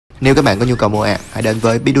Nếu các bạn có nhu cầu mua ạc, hãy đến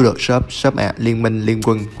với Biết Đâu Được shop, shop ạc liên minh liên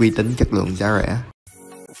quân, uy tín chất lượng giá rẻ.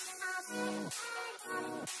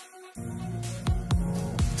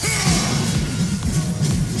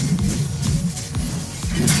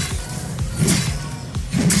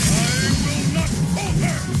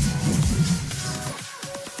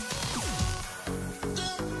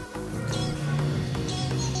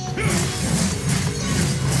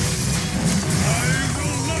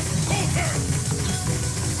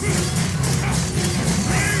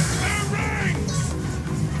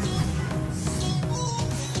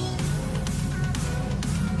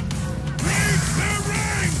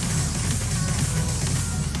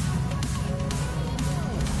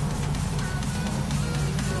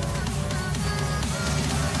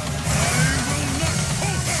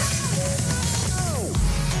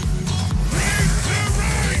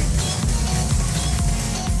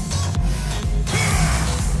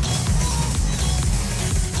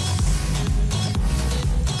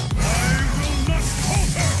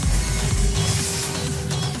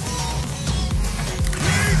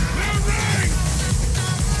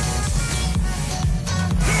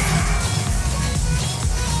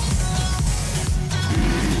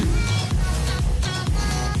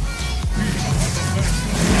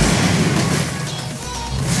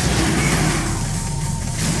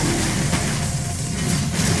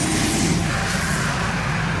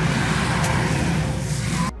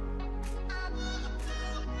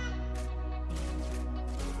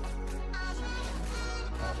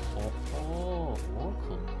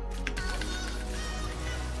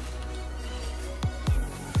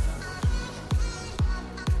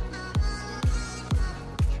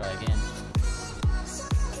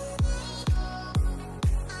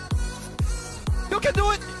 You can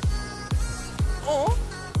do it! Oh!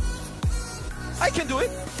 I can do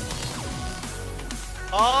it!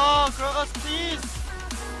 Oh, Kragas, please!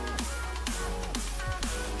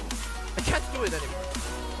 I can't do it anymore.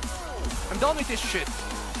 I'm done with this shit.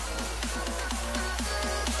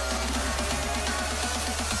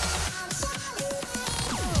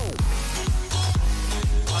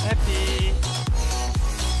 I'm happy.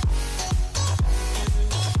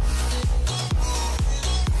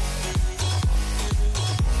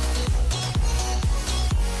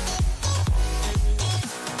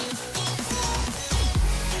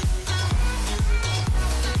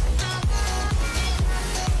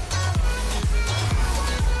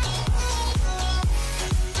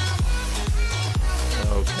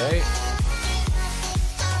 Okay.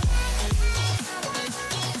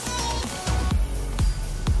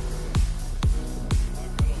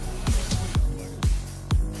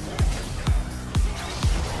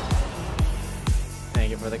 Thank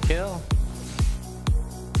you for the kill.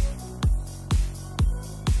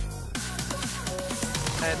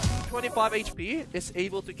 And 25 HP is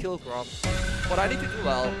able to kill Grom. What I need to do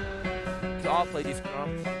well to outplay this Grom,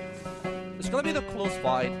 it's gonna be the close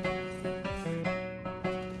fight.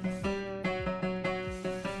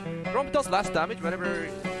 Grom does less damage whenever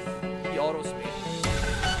he autos me.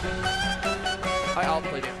 I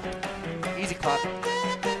outplayed him. Easy clap.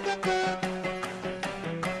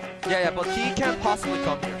 Yeah, but he can't possibly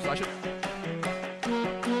come here, so I should...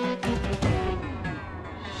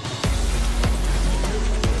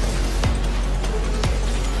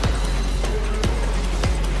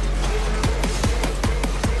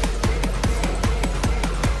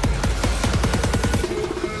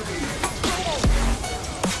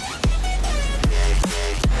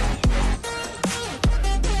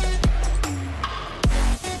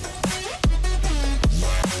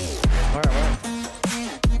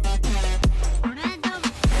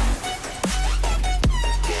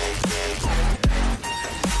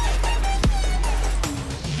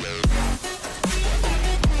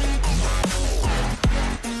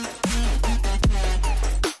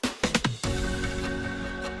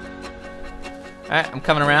 Alright, I'm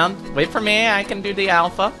coming around. Wait for me, I can do the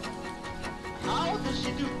alpha. How does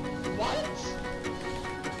she do what?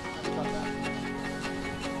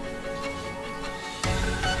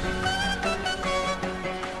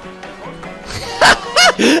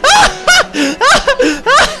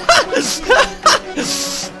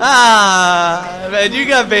 Ah, man, you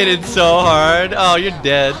got baited so hard. Oh, you're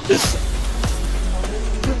dead.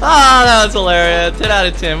 Ah, that was hilarious. 10 out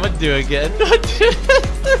of 10. What do again?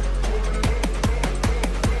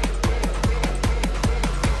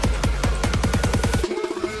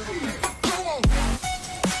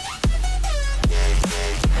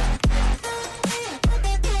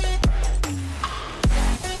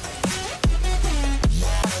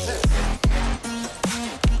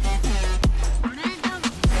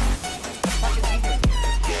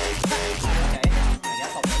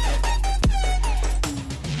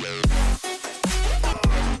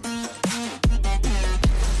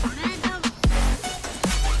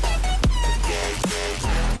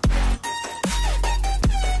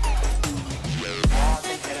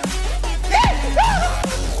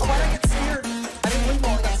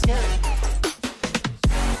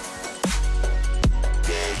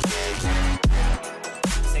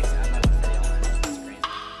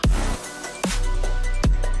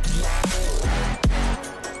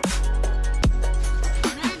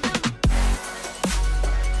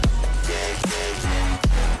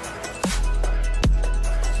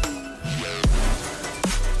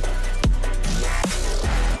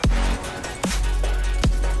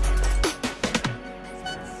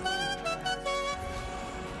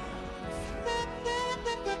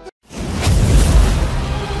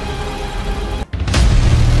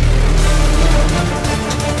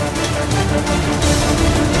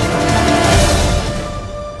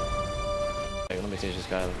 he's just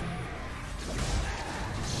got.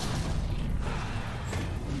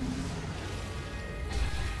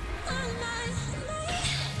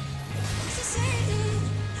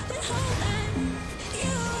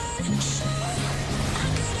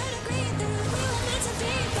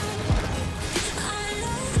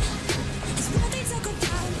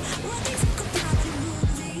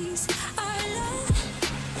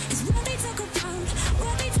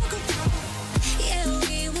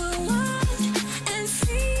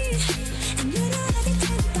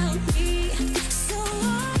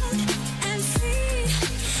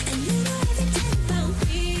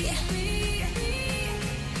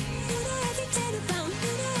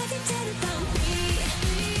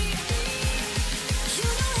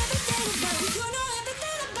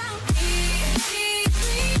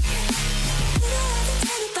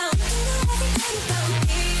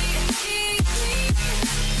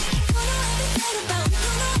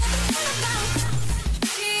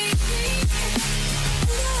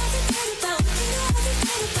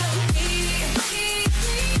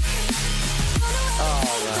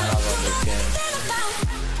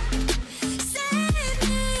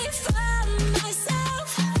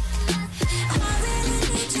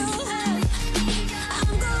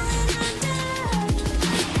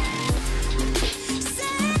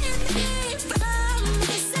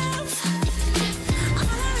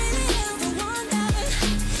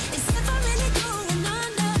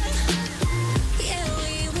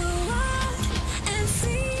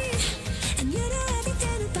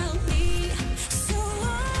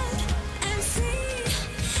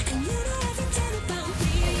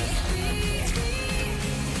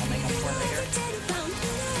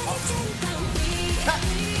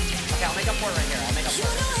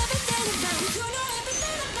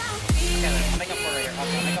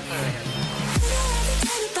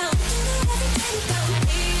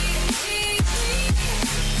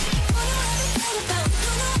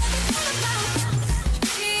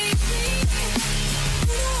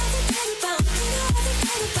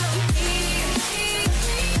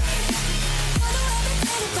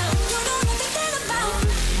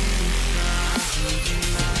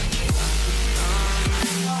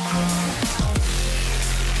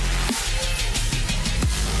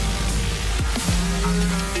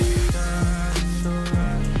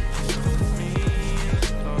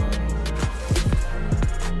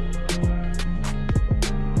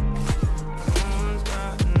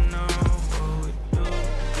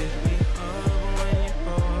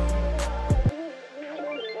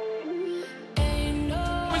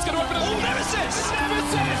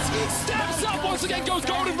 Steps up once again, goes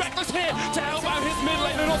golden reckless here to help out his mid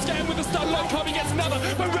laner. Not scared with the stun low coming, gets another,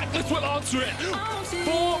 but reckless will answer it.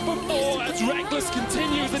 4 for 4 as reckless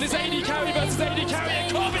continues in his AD carry versus AD carry,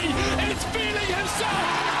 and Kobe is feeling himself.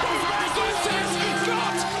 Reckless is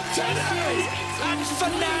got today, and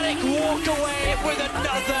Fnatic walk away with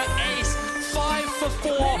another ace. 5 for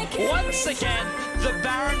 4. Once again, the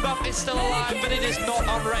Baron buff is still alive, but it is not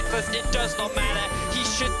on Reckless. It does not matter. He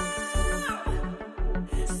should